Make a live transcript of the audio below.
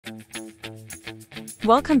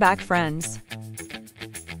Welcome back, friends.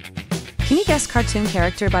 Can you guess cartoon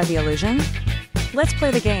character by the illusion? Let's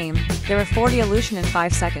play the game. There are 40 illusion in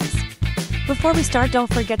 5 seconds. Before we start,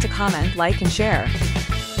 don't forget to comment, like, and share.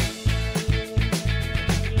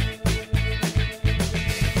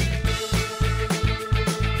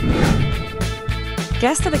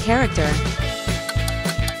 Guess to the character.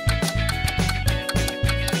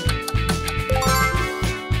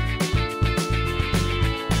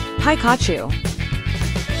 Pikachu.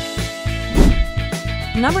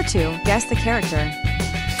 Number 2, guess the character.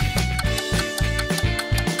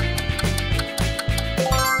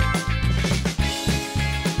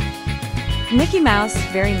 Mickey Mouse,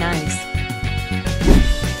 very nice.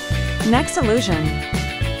 Next illusion.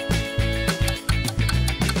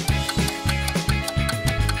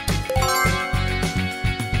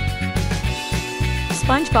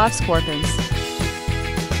 SpongeBob SquarePants.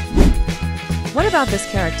 What about this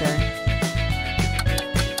character?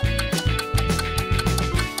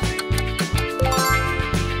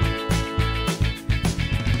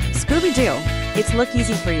 Scooby-Doo, it's look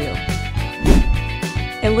easy for you.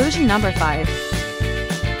 Illusion number 5.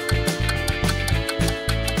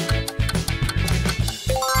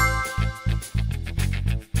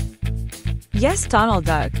 Yes, Donald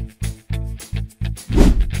Duck.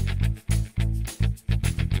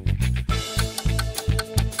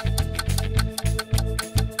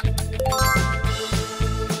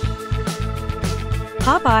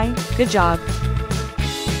 Popeye, good job.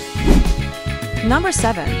 Number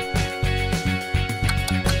 7.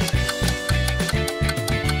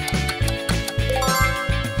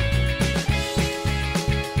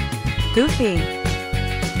 Goofy.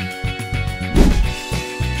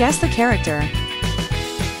 Guess the character.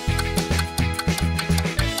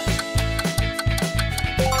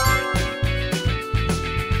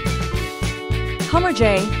 Homer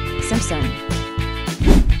J. Simpson.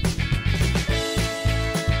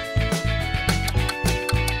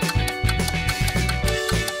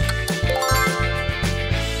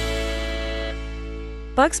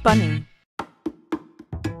 Bugs Bunny.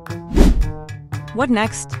 What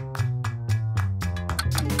next?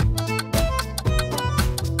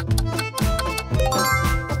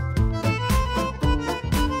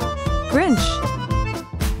 Grinch.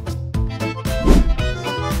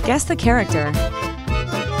 Guess the character.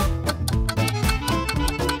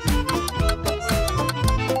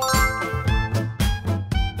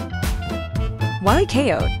 Wile E.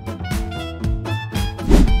 Coyote.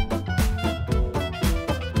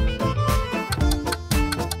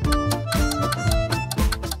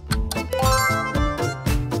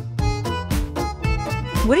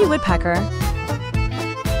 Woody Woodpecker.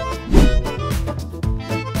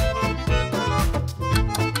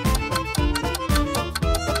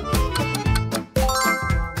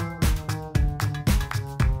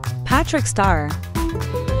 Patrick Star.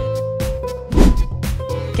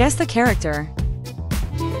 Guess the character.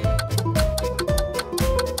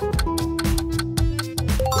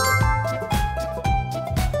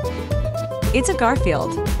 It's a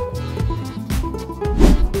Garfield.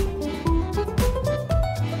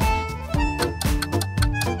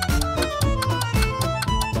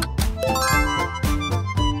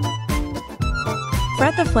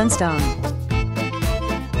 Fred the Flintstone.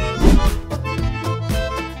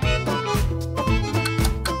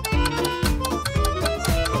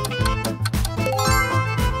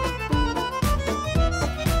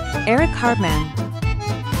 Eric Cartman.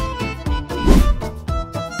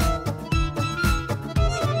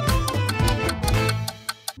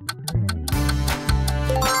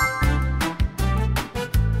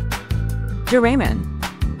 Doraemon.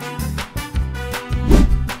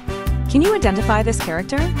 Can you identify this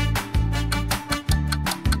character?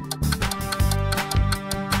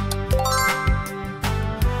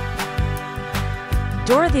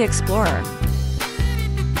 Dora the Explorer.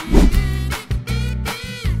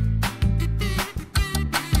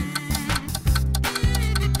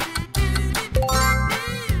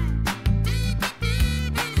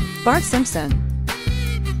 Bart Simpson.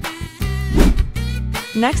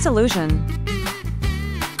 Next illusion.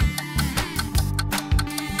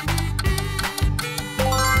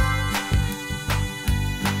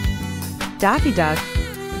 Daffy Duck.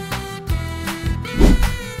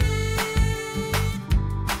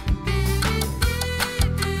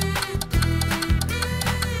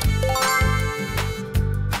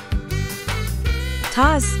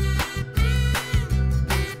 Taz.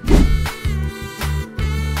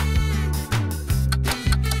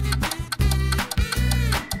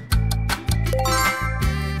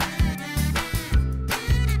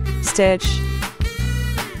 Stitch.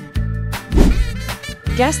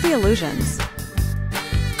 Guess the illusions.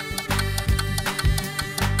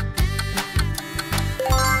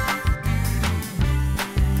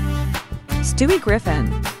 Stewie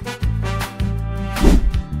Griffin.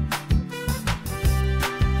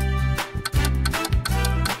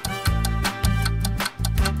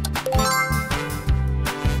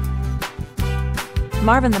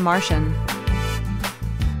 Marvin the Martian.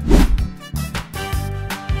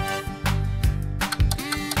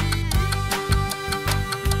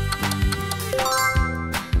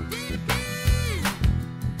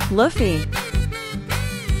 Luffy.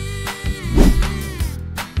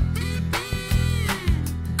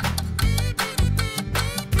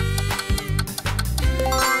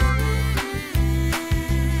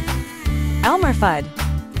 Elmer Fudd.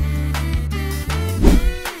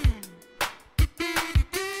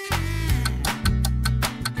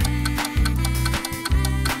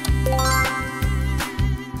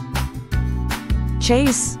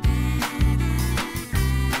 Chase.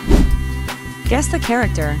 Guess the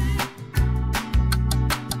character.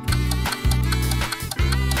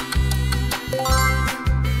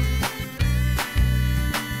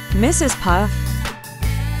 Mrs. Puff.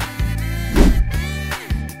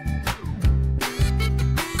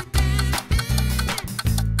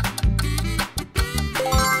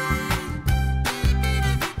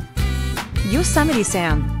 Yosemite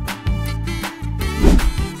Sam.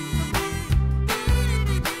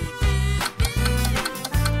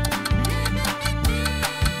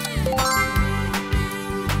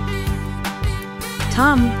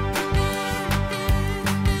 Tom.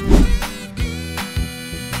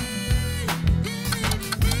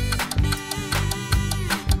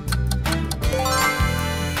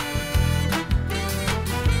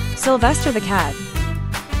 Sylvester the Cat.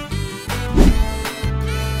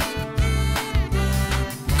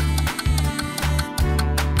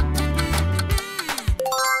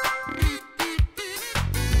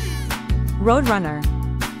 Roadrunner.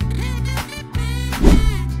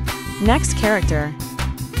 Next character.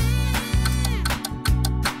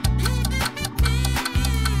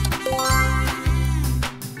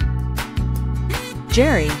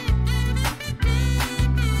 Jerry.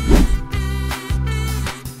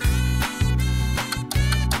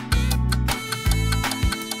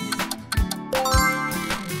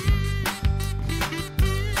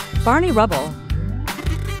 Barney Rubble.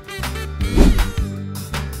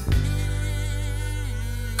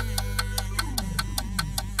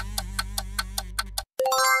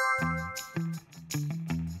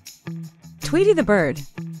 Tweety the Bird.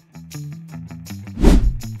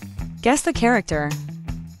 Guess the character.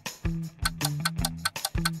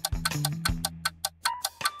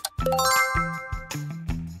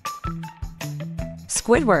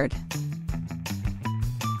 Squidward.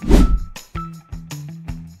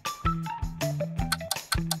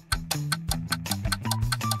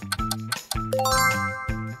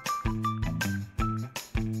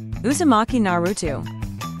 Uzumaki Naruto.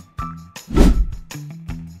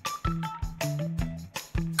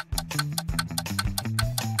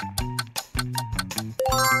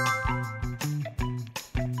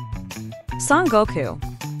 Son Goku.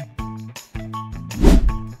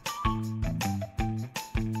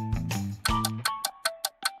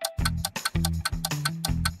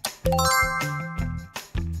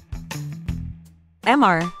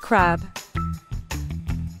 MR Crab.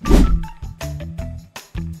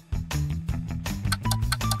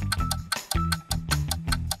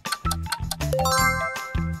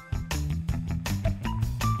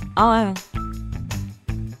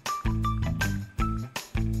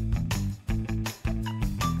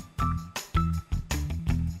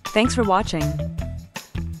 Thanks for watching.